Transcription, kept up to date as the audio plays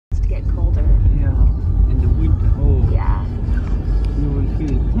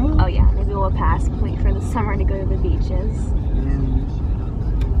summer to go to the beaches.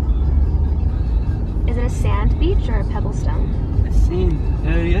 Is it a sand beach or a pebblestone? Sand.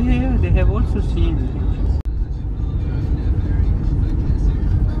 Yeah. They have also sand.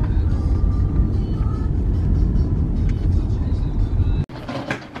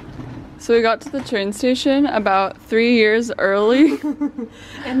 So we got to the train station about 3 years early.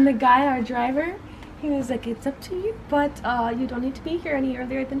 And the guy, our driver, he was like, it's up to you, but you don't need to be here any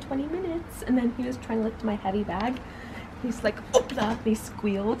earlier than 20 minutes. And then he was trying to lift my heavy bag. He's like, opla, he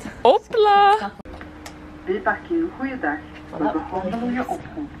squealed. Opla! Goeiedag. We behandelen je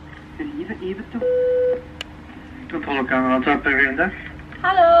oproep. Gelieve even toe. Controlekamer, wat heb je goeiedag?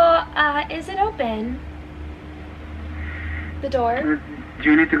 Hello, is it open? The door? Do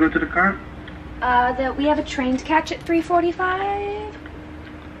you need to go to the car? We have a train to catch at 3:45.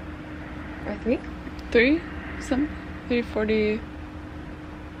 Or 3? 3? Some 3:40.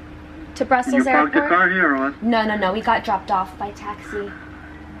 To Brussels You parked Airport? the car here or what? No, we got dropped off by taxi.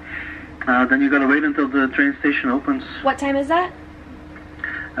 Then you gotta wait until the train station opens. What time is that?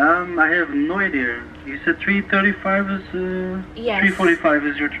 I have no idea. You said 3:35 is, Yes. 3:45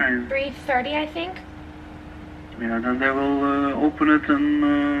 is your train. 3:30, I think. Yeah, then they will open it in,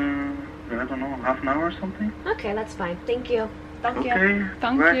 I don't know, half an hour or something? Okay, that's fine. Thank you. Thank you. Okay.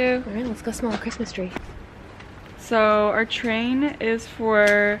 Thank right. you. Alright, let's go smell a Christmas tree. So our train is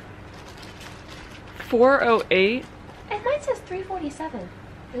for 4:08, It might says 3:47.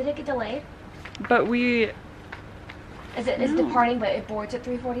 Did it get delayed? but we, Is it is departing, but it boards at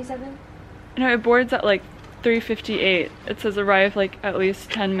 3:47? no, it boards at like 3:58. It says arrive like at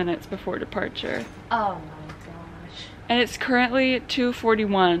least 10 minutes before departure. Oh my gosh. And it's currently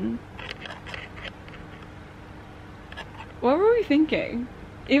 2:41. What were we thinking?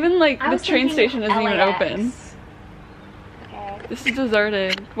 Even like I the was train thinking station isn't even LAX. open. Okay. This is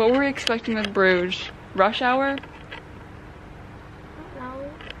deserted. What were we expecting with Bruges? Rush hour? No.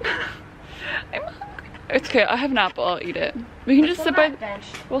 I'm hungry. It's okay, I have an apple, I'll eat it. We can just sit by,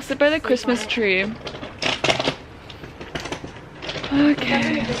 we'll sit by the Christmas tree. I'm Okay.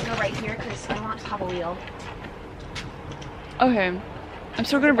 gonna just go right here because I want to have a wheel. Okay. I'm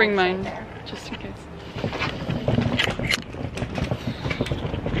still gonna bring mine, There. just in case.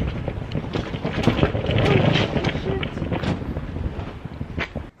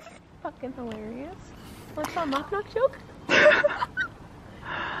 Fucking hilarious. What's that knock knock joke?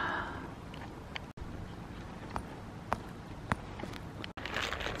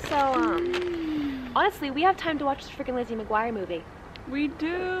 So, honestly, we have time to watch this freaking Lizzie McGuire movie. We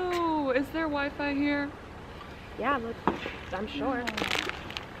do! Is there Wi-Fi here? Yeah, look, I'm sure.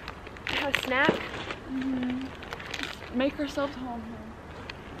 Have a snack? Just make ourselves home here.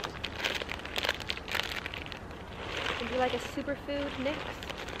 Would you like a superfood mix?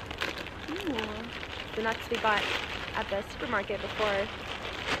 Ooh. The nuts we bought at the supermarket before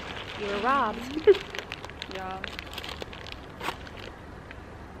you were robbed. Yeah.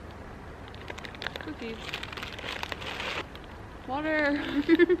 Cookies. Water.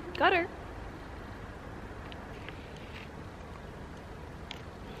 Gutter.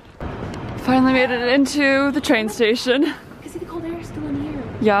 Finally made it into the train station. You can see the cold air still in here.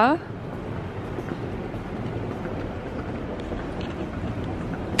 Yeah?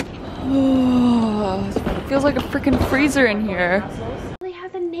 Oh, it feels like a freaking freezer in here. They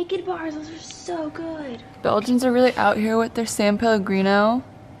have the naked bars. Those are so good. Belgians are really out here with their San Pellegrino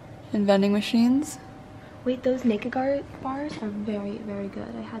and vending machines. Wait, those naked bars are very, very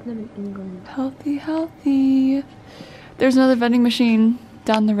good. I had them in England. Healthy, healthy. There's another vending machine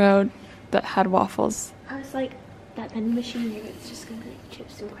down the road that had waffles. I was like, that vending machine here, it's just gonna be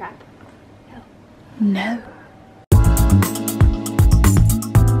chips and crap. No.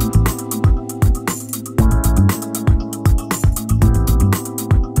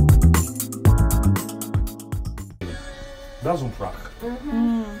 Dat is een vraag.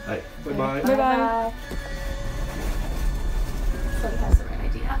 Hey, bye bye. Bye bye. So that's the right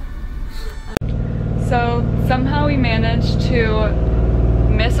idea. So somehow we managed to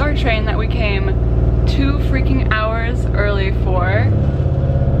miss our train that we came 2 freaking hours early for.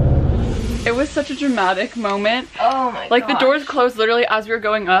 It was such a dramatic moment. Oh my god. Like the doors closed literally as we were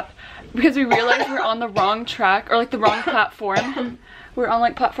going up because we realized we were on the wrong track or like the wrong platform. We were on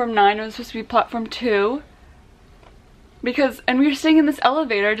like platform 9, it was supposed to be platform 2. And we were staying in this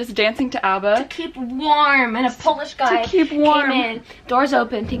elevator just dancing to ABBA. To keep warm, and a Polish guy To keep warm. came in. Doors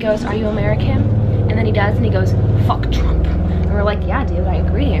opened, he goes, "Are you American?" And then he does, and he goes, "Fuck Trump." And we're like, "Yeah, dude, I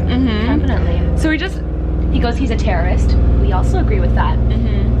agree." Definitely. So we just... He goes, "He's a terrorist." We also agree with that.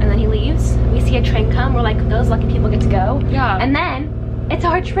 And then he leaves. We see a train come. We're like, those lucky people get to go. Yeah. And then it's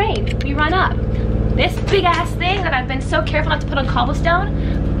our train. We run up. this big ass thing that I've been so careful not to put on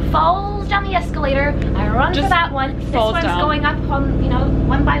cobblestone falls down the escalator. I run for that one. This one's going up on, you know,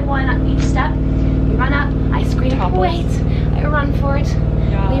 one by one on each step. We run up, I scream, wait, I run for it.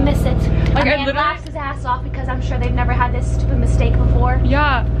 Yeah. We miss it. Like, and he laughs his ass off because I'm sure they've never had this stupid mistake before.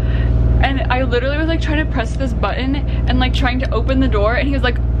 Yeah. And I literally was like trying to press this button and like trying to open the door, and he was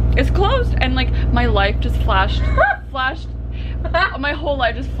like, it's closed, and like my life just flashed. My whole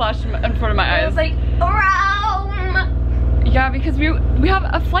life just flashed in front of my eyes. I was like, Rome! Yeah, because we have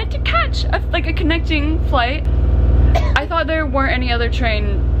a flight to catch, like a connecting flight. I thought there weren't any other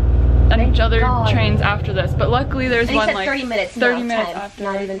trains after this, but luckily there's one like 30 minutes. 30 minutes 10, after.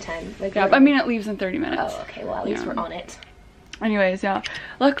 Not even 10. Like, yeah, I mean it leaves in 30 minutes. Oh, okay. Well, at least we're on it. Anyways, yeah.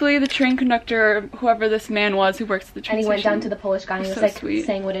 Luckily, the train conductor, whoever this man was who works at the train station, and he went down to the Polish guy and he was so like sweet.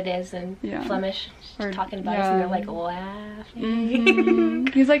 saying what it is in Flemish, or talking about us, and they're like laughing. Mm-hmm.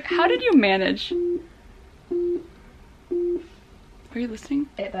 He's like, "How did you manage?" Are you listening?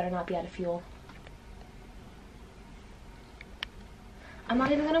 It better not be out of fuel. I'm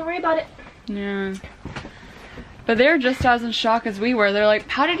not even gonna worry about it. Yeah. But they're just as in shock as we were. They're like,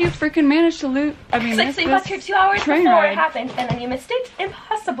 how did you freaking manage to loot? I mean, like, so you got here 2 hours before it happened, and then you missed it?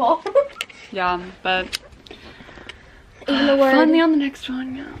 Impossible. Yeah, but even the word finally on the next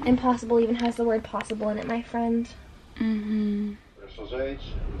one. Yeah. Impossible even has the word possible in it, my friend. Mm-hmm. Brussel Zuid,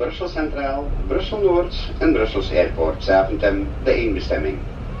 Brussel Centraal, Brussel Noord en Brussels Airport. Zaventem de 1 bestemming.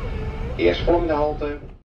 Eerstvolgende halte.